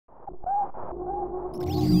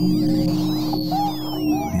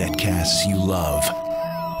Netcasts you love.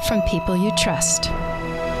 From people you trust.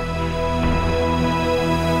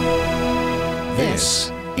 This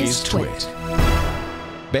is Twit.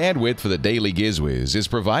 Bandwidth for the Daily Gizwiz is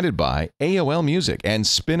provided by AOL Music and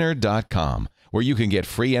Spinner.com, where you can get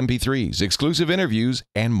free MP3s, exclusive interviews,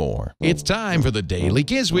 and more. It's time for the Daily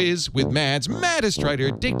Gizwiz with Mad's maddest writer,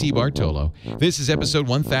 Dick DeBartolo. This is episode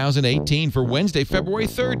 1018 for Wednesday, February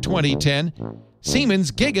 3rd, 2010.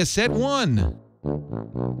 Siemens Gigaset One.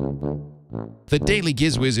 The Daily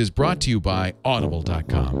Gizwiz is brought to you by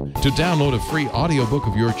Audible.com. To download a free audiobook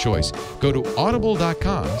of your choice, go to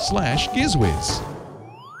audible.com/gizwiz.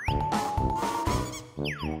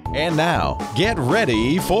 And now, get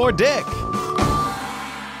ready for Dick.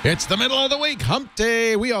 It's the middle of the week, hump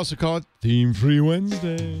day. We also call it Theme-Free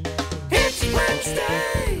Wednesday. It's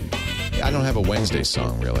Wednesday. I don't have a Wednesday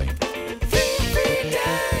song, really. Theme-Free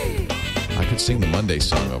Day. I could sing the Monday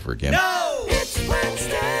song over again. No, it's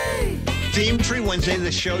Wednesday. Theme-Free Wednesday,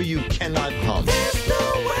 the show you cannot hum. There's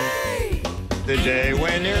no way. The day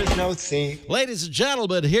when there's no theme. Ladies and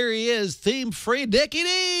gentlemen, here he is, Theme-Free Dickie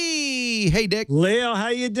D. Hey, Dick. Leo, how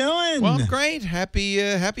you doing? Well, I'm great.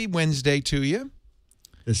 Happy Wednesday to you.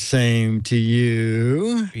 The same to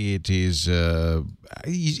you. It is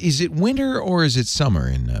it winter or is it summer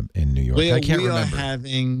in New York? Leo, I can't remember. We are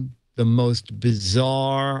having the most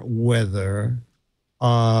bizarre weather.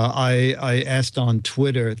 I asked on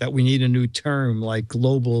Twitter that we need a new term like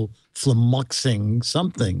global flummoxing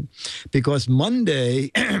something, because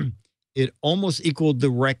Monday it almost equaled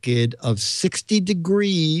the record of 60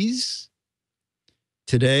 degrees.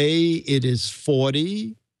 Today it is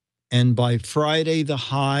 40. And by Friday, the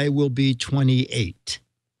high will be 28.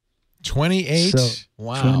 28? So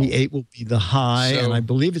wow. 28 will be the high, So, and I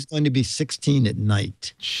believe it's going to be 16 at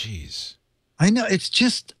night. Jeez. I know, it's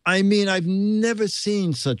just, I mean, I've never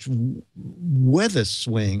seen such weather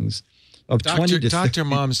swings of 20 to 60. Dr.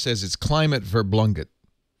 Mom says it's climate verblunget.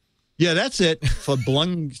 Yeah, that's it. For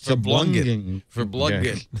blunging. For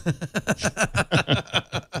blunget.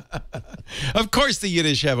 Of course the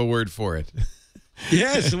Yiddish have a word for it.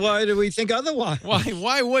 Yes, why do we think otherwise?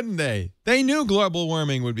 Why wouldn't they? They knew global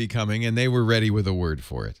warming would be coming, and they were ready with a word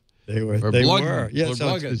for it. They were. Yeah,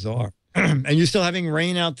 so it's bizarre. And you're still having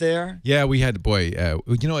rain out there? Yeah, we had,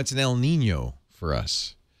 it's an El Nino for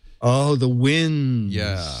us. Oh, the winds.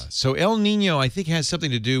 Yeah. So El Nino, I think, has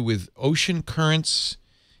something to do with ocean currents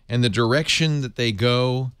and the direction that they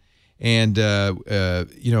go. And, if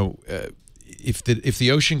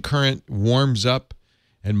the ocean current warms up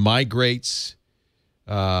and migrates,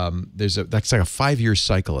 that's like a 5-year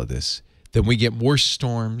cycle of this. Then we get worse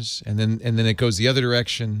storms, and then it goes the other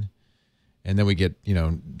direction, and then we get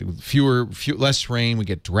less rain. We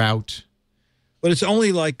get drought. But it's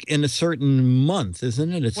only like in a certain month,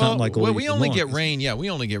 isn't it? It's not like we only get rain. Yeah, we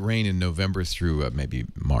only get rain in November through maybe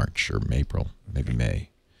March or April, maybe May.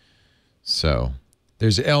 So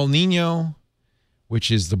there's El Nino,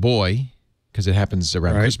 which is the boy, because it happens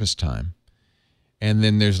around Christmas time, and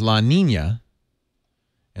then there's La Nina.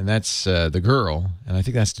 And that's the girl, and I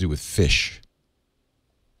think that's to do with fish.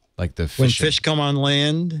 Like the fish. When fish come on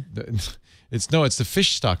land? It's the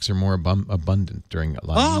fish stocks are more abundant during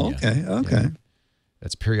La Nina. Oh, okay. Yeah.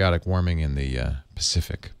 That's periodic warming in the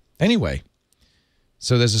Pacific. Anyway,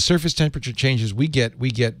 so there's a surface temperature changes. We get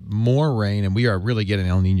more rain, and we are really getting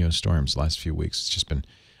El Nino storms the last few weeks. It's just been,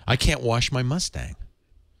 I can't wash my Mustang.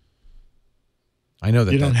 I know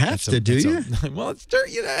that you don't have to, do you? Well, it's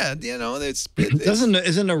dirty. Yeah,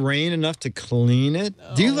 Isn't the rain enough to clean it?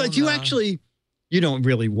 Do you actually? You don't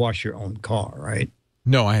really wash your own car, right?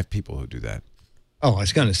 No, I have people who do that. Oh, I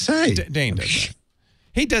was going to say Dane does that.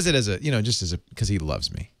 He does it because he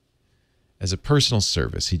loves me, as a personal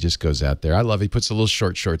service. He just goes out there. I love it. He puts the little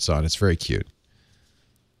short shorts on. It's very cute.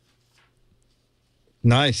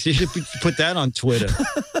 Nice. You should put that on Twitter.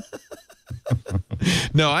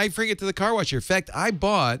 No, I bring it to the car washer. In fact, I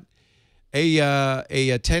bought a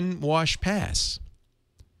 10-wash pass.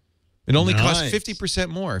 It only costs 50%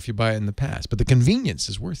 more if you buy it in the pass, but the convenience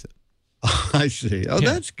is worth it. I see. Oh,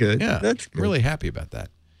 yeah. That's good. Yeah, that's good. I'm really happy about that.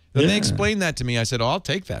 When they explained that to me, I said, I'll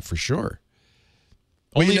take that for sure.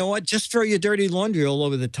 Well, you know what? Just throw your dirty laundry all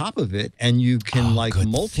over the top of it, and you can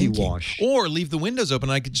multi-wash. Or leave the windows open,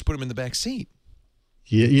 and I could just put them in the back seat.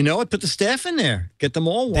 You know what? Put the staff in there. Get them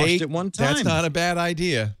all washed at one time. That's not a bad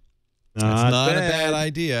idea. That's not a bad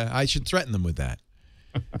idea. I should threaten them with that.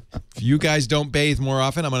 If you guys don't bathe more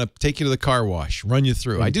often, I'm going to take you to the car wash, run you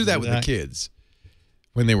through. I do that with the kids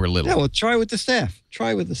when they were little. Yeah, well, try with the staff.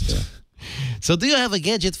 So do you have a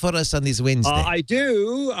gadget for us on this Wednesday? I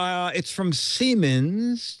do. It's from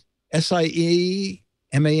Siemens, Siemens.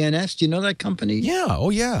 Do you know that company? Yeah. Oh,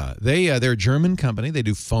 yeah. They're a German company. They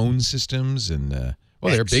do phone systems and,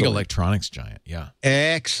 well, they're a big electronics giant. Yeah.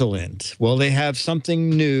 Excellent. Well, they have something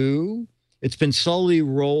new. It's been slowly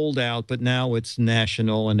rolled out, but now it's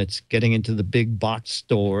national and it's getting into the big box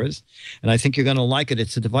stores. And I think you're going to like it.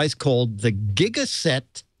 It's a device called the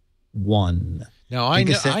Gigaset One. Now, I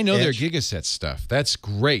know their Gigaset stuff. That's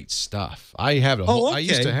great stuff. I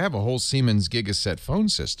used to have a whole Siemens Gigaset phone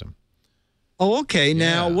system. Oh, okay.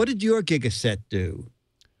 Now, what did your Gigaset do?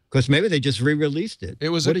 Because maybe they just re-released it. It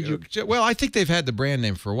was well, I think they've had the brand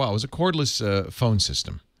name for a while. It was a cordless phone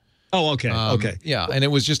system. Oh, okay. Okay. Yeah, and it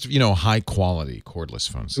was just, high quality cordless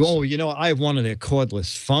phone system. Oh, I have one of their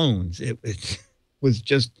cordless phones. It was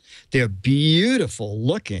just, they're beautiful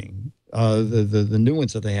looking. The new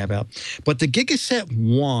ones that they have out. But the Gigaset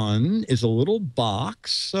One is a little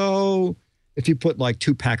box. So if you put like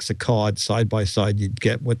 2 packs of cards side by side, you'd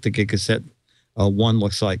get what the Gigaset One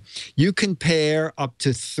looks like. You can pair up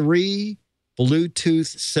to 3 Bluetooth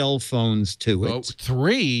cell phones to it. Oh,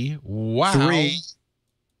 3? Wow. 3.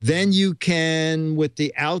 Then you can, with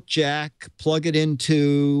the out jack, plug it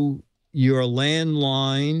into your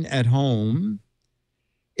landline at home.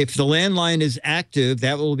 If the landline is active,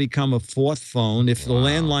 that will become a 4th phone. If the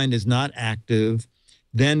landline is not active,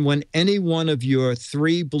 then when any one of your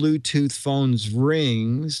 3 Bluetooth phones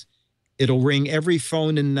rings, it'll ring every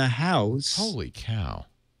phone in the house. Holy cow.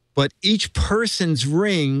 But each person's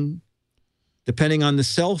ring, depending on the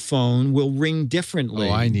cell phone, will ring differently.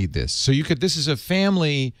 Oh, I need this. So this is a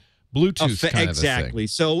family Bluetooth kind of a thing.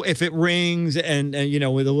 So if it rings and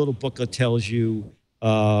with a little booklet tells you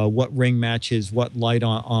what ring matches what light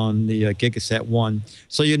on the Gigaset One.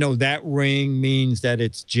 So that ring means that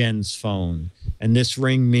it's Jen's phone. And this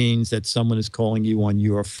ring means that someone is calling you on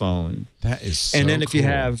your phone. That is so And then if you cool.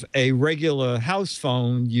 have a regular house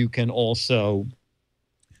phone, you can also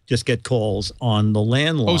just get calls on the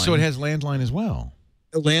landline. Oh, so it has landline as well.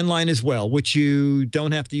 A landline as well, which you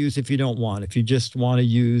don't have to use if you don't want. If you just want to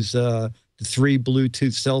use the 3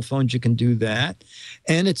 Bluetooth cell phones, you can do that.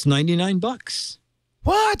 And it's $99.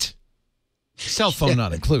 What? Cell phone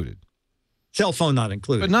not included. Cell phone not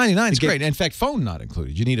included. But 99 is great. In fact, phone not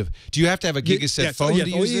included. Do you have to have a Gigaset phone to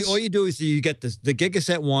use this? All you do is you get the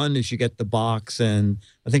Gigaset One is you get the box, and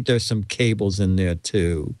I think there's some cables in there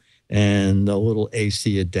too, and a little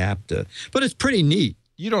AC adapter. But it's pretty neat.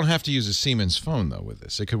 You don't have to use a Siemens phone, though, with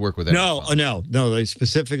this. It could work with any phone. No. They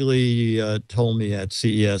specifically told me at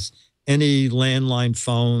CES, any landline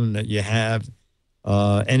phone that you have,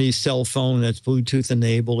 any cell phone that's Bluetooth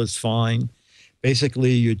enabled is fine.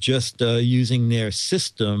 Basically, you're just using their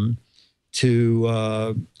system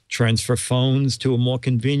to transfer phones to a more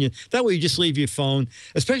convenient. That way, you just leave your phone.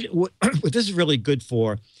 Especially what this is really good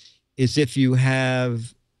for is if you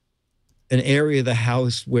have an area of the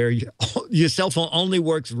house where your cell phone only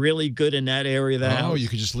works really good in that area of the house. Oh, you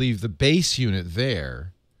could just leave the base unit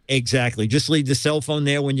there. Exactly. Just leave the cell phone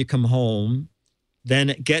there when you come home.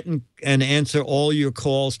 Then get and answer all your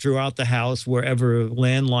calls throughout the house wherever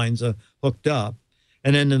landlines are hooked up.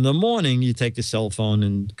 And then in the morning, you take the cell phone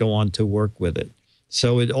and go on to work with it.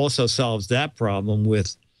 So it also solves that problem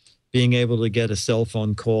with being able to get a cell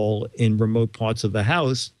phone call in remote parts of the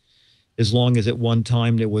house, as long as at one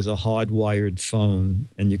time there was a hardwired phone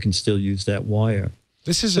and you can still use that wire.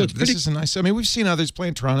 This is a nice. I mean, we've seen others,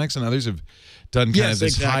 Plantronics and others have done kind of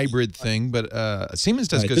this hybrid thing, but Siemens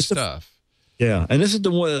does good stuff. Yeah, and this is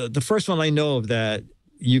the first one I know of that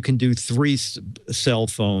you can do 3 cell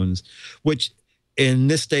phones, which in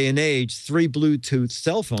this day and age, 3 Bluetooth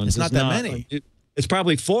cell phones. It's not that many. It's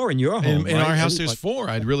probably 4 in your home. In our house, there's 4.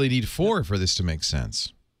 I'd really need 4 for this to make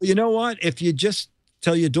sense. You know what? If you just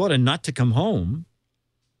tell your daughter not to come home,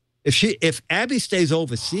 if Abby stays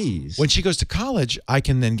overseas, when she goes to college, I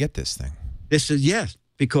can then get this thing. This is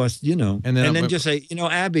because and then just say,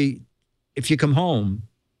 Abby, if you come home,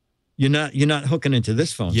 you're not hooking into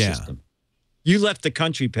this phone system. You left the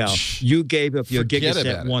country, pal. You gave up your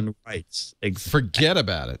Gigaset One rights. Forget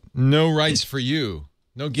about it. No rights for you.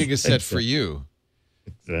 No Gigaset for you.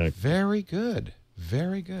 Exactly. Very good.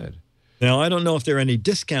 Very good. Now, I don't know if there are any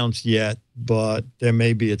discounts yet, but there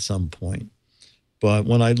may be at some point. But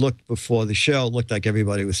when I looked before the show, it looked like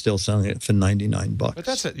everybody was still selling it for $99. But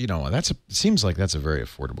seems like that's a very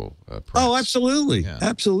affordable price. Oh, absolutely. Yeah.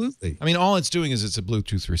 Absolutely. I mean, all it's doing is it's a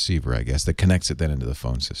Bluetooth receiver, I guess, that connects it then into the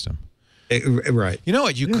phone system. Right. You know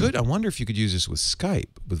what? You could. I wonder if you could use this with Skype,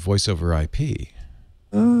 with voice over IP.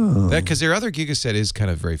 Oh. Because their other Gigaset is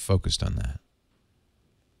kind of very focused on that.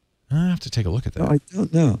 I have to take a look at that. I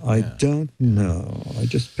don't know. I don't know. I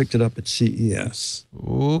just picked it up at CES.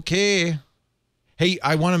 Okay. Hey,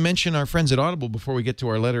 I want to mention our friends at Audible before we get to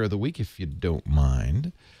our letter of the week, if you don't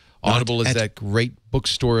mind. Audible is that great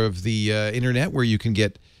bookstore of the internet where you can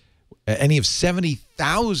get any of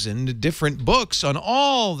 70,000 different books on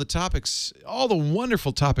all the topics, all the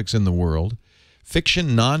wonderful topics in the world. Fiction,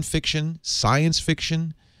 nonfiction, science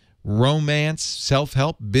fiction, romance,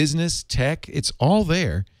 self-help, business, tech. It's all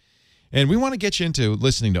there. And we want to get you into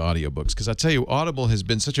listening to audiobooks because I tell you, Audible has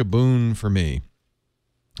been such a boon for me.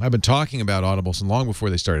 I've been talking about Audible since long before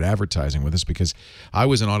they started advertising with us because I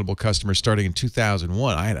was an Audible customer starting in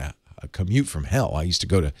 2001. I had a commute from hell. I used to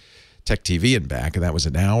go to Tech TV and back, and that was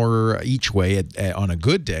an hour each way on a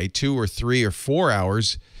good day, 2 or 3 or 4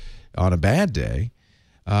 hours on a bad day.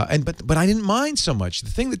 But I didn't mind so much. The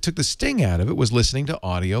thing that took the sting out of it was listening to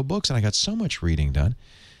audiobooks, and I got so much reading done.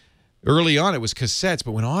 Early on, it was cassettes,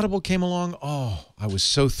 but when Audible came along, oh, I was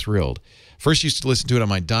so thrilled. First, used to listen to it on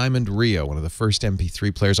my Diamond Rio, one of the first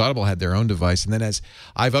MP3 players. Audible had their own device, and then as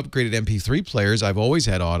I've upgraded MP3 players, I've always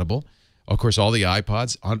had Audible. Of course, all the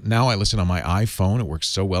iPods. Now I listen on my iPhone. It works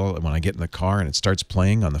so well when I get in the car and it starts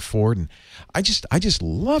playing on the Ford, and I just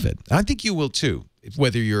love it. I think you will too.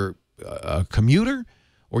 Whether you're a commuter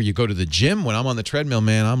or you go to the gym, when I'm on the treadmill,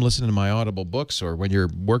 man, I'm listening to my Audible books. Or when you're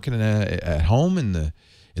working at home in the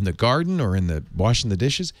garden or washing the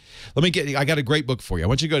dishes. I got a great book for you. I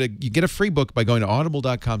want you to you get a free book by going to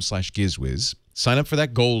audible.com/gizwiz. Sign up for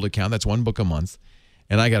that gold account. That's 1 book a month.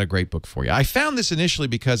 And I got a great book for you. I found this initially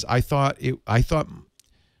because I thought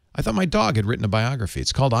my dog had written a biography.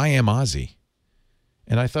 It's called I Am Ozzy.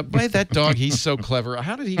 And I thought, boy, that dog, he's so clever.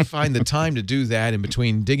 How did he find the time to do that in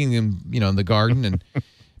between digging in the garden and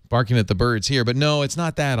barking at the birds here? But no, it's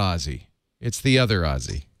not that Ozzy. It's the other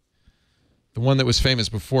Ozzy. The one that was famous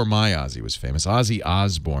before my Ozzy was famous. Ozzy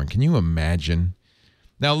Osbourne. Can you imagine?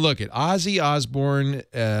 Now look at Ozzy Osbourne,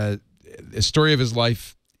 a story of his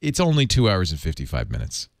life. It's only 2 hours and 55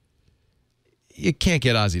 minutes. You can't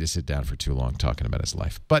get Ozzy to sit down for too long talking about his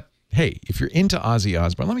life. But hey, if you're into Ozzy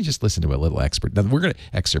Osbourne, let me just listen to a little excerpt. Now we're going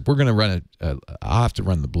to run I'll have to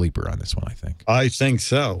run the bleeper on this one, I think. I think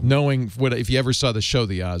so. Knowing if you ever saw the show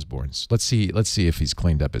The Osbournes. Let's see if he's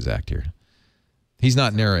cleaned up his act here. He's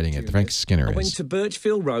not narrating it. Frank Skinner is. I went to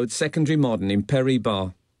Birchfield Road Secondary Modern in Perry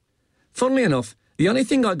Bar. Funnily enough, the only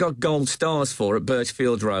thing I got gold stars for at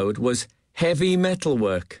Birchfield Road was heavy metal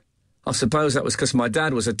work. I suppose that was because my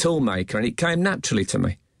dad was a toolmaker and it came naturally to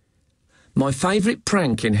me. My favourite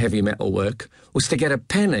prank in heavy metal work was to get a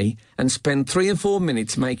penny and spend 3 or 4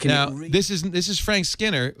 minutes making now, it. This is Frank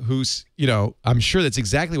Skinner, who's, I'm sure that's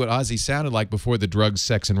exactly what Ozzy sounded like before the drugs,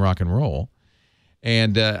 sex, and rock and roll.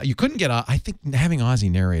 And you couldn't get, I think having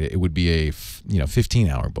Ozzy narrate it would be a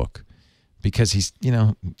 15-hour book because he's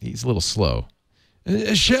a little slow.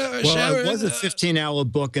 It was a 15-hour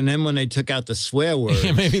book, and then when they took out the swear words,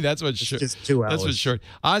 yeah, maybe that's what's short. Just 2 hours. That's what's short.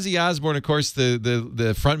 Ozzy Osbourne, of course,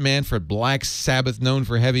 the front man for Black Sabbath, known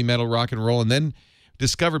for heavy metal, rock and roll, and then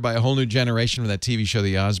discovered by a whole new generation with that TV show,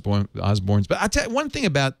 The Osbournes. But I tell you one thing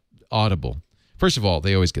about Audible. First of all,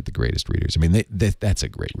 they always get the greatest readers. I mean, that's a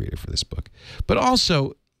great reader for this book. But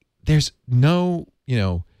also, there's no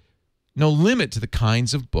limit to the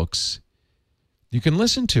kinds of books you can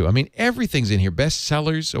listen to. I mean, everything's in here.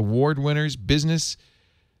 Bestsellers, award winners, business.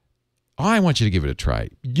 I want you to give it a try.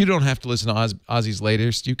 You don't have to listen to Ozzy's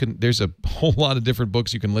latest. There's a whole lot of different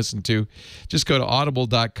books you can listen to. Just go to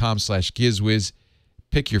audible.com/gizwiz.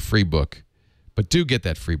 Pick your free book. But do get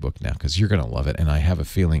that free book now because you're going to love it. And I have a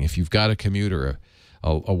feeling if you've got a commute or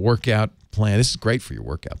a workout plan, this is great for your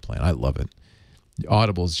workout plan. I love it.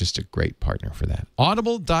 Audible is just a great partner for that.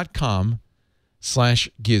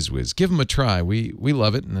 Audible.com/gizwiz. Give them a try. We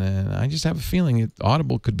love it, and I just have a feeling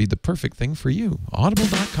Audible could be the perfect thing for you.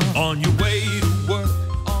 Audible.com. On your way to work,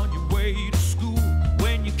 on your way to school,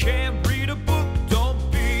 when you can't read a book, don't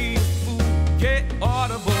be a fool. Get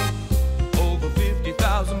Audible, over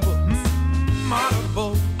 50,000 books.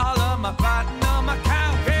 Audible, I love my platinum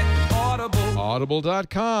account. Get Audible.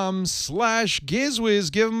 Audible.com/gizwiz.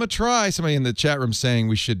 Give them a try. Somebody in the chat room saying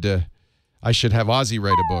I should have Ozzy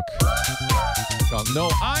write a book. Well, no,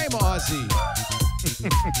 I'm Ozzy.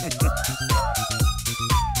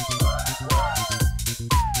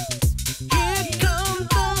 Here come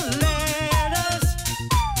the letters,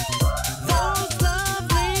 those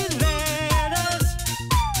lovely letters.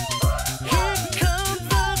 Here come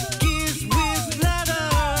the Gizwiz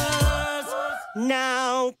letters.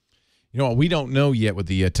 Now. You know what? We don't know yet with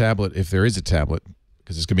the tablet, if there is a tablet,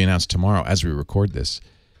 because it's going to be announced tomorrow as we record this.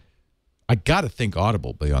 I got to think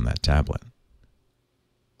Audible will be on that tablet.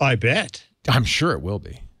 I bet. I'm sure it will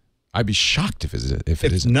be. I'd be shocked if it If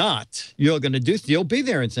isn't. not, you'll be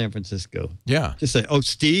there in San Francisco. Yeah. Just say, "Oh,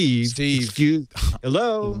 Steve,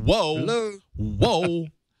 hello, Whoa. hello." Whoa.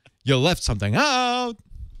 You left something out.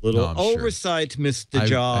 Little No, I'm sure. oversight, Mr. I'd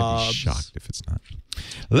Jobs. be shocked if it's not.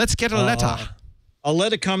 Let's get a letter. A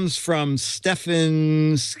letter comes from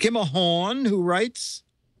Stefan Skimmerhorn, who writes,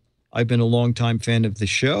 I've been a longtime fan of the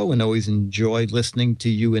show and always enjoyed listening to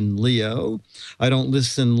you and Leo. I don't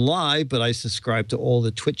listen live, but I subscribe to all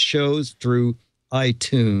the Twitch shows through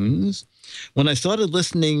iTunes. When I started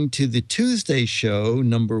listening to the Tuesday show,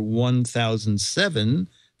 number 1007,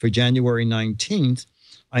 for January 19th,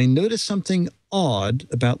 I noticed something odd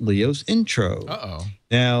about Leo's intro. Uh-oh.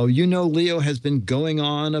 Now, Leo has been going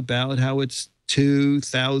on about how it's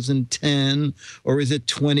 2010, or is it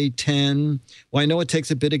 2010? Well, I know it takes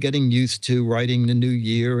a bit of getting used to writing the new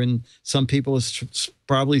year, and some people are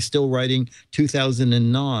probably still writing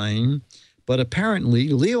 2009, but apparently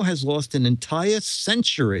Leo has lost an entire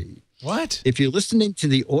century. What? If you're listening to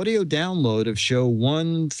the audio download of show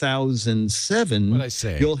 1007, What'd I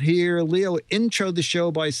say? You'll hear Leo intro the show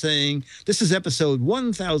by saying, this is episode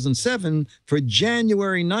 1007 for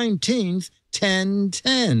January 19th,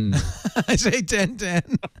 1010. I say 1010.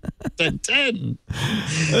 1010.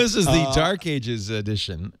 This is the Dark Ages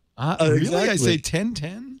edition. Really? Exactly. I say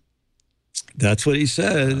 1010? That's what he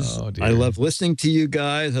says. Oh, dear. I love listening to you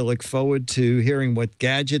guys. I look forward to hearing what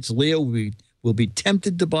gadgets Leo will be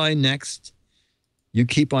tempted to buy next. You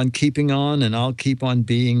keep on keeping on, and I'll keep on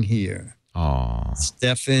being here. Aw.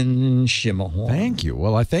 Stefan Schimmelhorn. Thank you.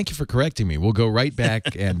 Well, I thank you for correcting me. We'll go right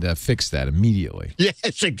back and fix that immediately.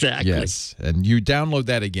 Yes, exactly. Yes. And you download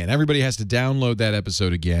that again. Everybody has to download that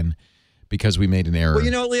episode again because we made an error.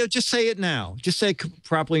 Well, Leo, just say it now. Just say it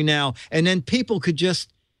properly now. And then people could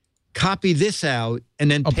just copy this out and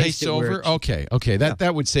then paste it over? Okay.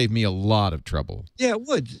 That would save me a lot of trouble. Yeah, it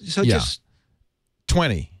would. So Yeah. just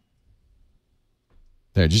 20.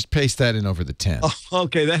 There, just paste that in over the 10. Oh,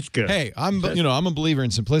 okay, that's good. Hey, I'm a believer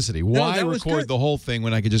in simplicity. Why that was record good. the whole thing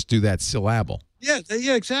when I could just do that syllable? Yeah,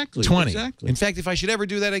 exactly. 20. Exactly. In fact, if I should ever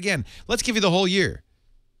do that again, let's give you the whole year.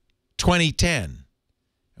 2010.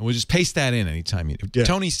 And we'll just paste that in anytime you Yeah,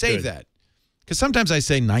 Tony, save good. that. Because sometimes I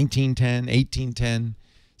say 1910, 1810.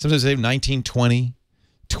 Sometimes I say 1920,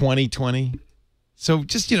 2020. So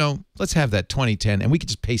just, let's have that 2010, and we could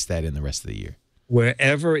just paste that in the rest of the year.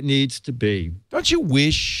 Wherever it needs to be. Don't you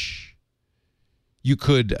wish you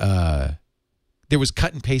could, there was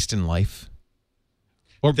cut and paste in life?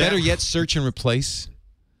 Or better yet, search and replace?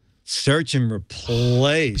 Search and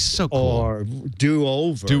replace. So cool. Or do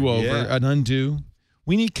over. Do over, Yeah. an undo.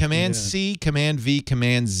 We need Command C, Command V,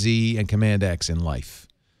 Command Z, and Command X in life.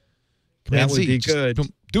 Command That would Z, be just good. boom,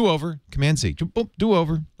 do over, Command Z, boom, do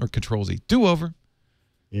over, or Control Z, do over.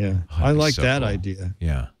 Yeah. that'd I be like so that cool. idea.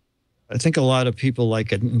 Yeah. I think a lot of people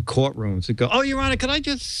like it in courtrooms that go, oh, Your Honor, can I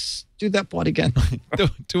just do that part again?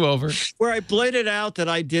 do over. Where I blurted out that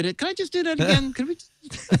I did it. Can I just do that again? Can we?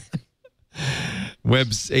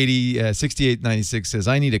 Webs 6896 says,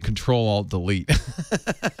 I need a Control-Alt-Delete.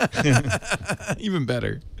 Even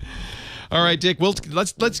better. All right, Dick,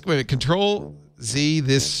 let's wait, Control Z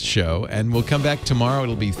this show, and we'll come back tomorrow.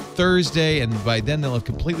 It'll be Thursday, and by then they'll have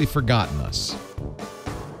completely forgotten us.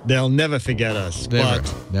 They'll never forget us.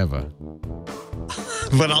 Never.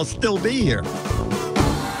 But I'll still be here.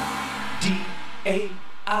 DAILY.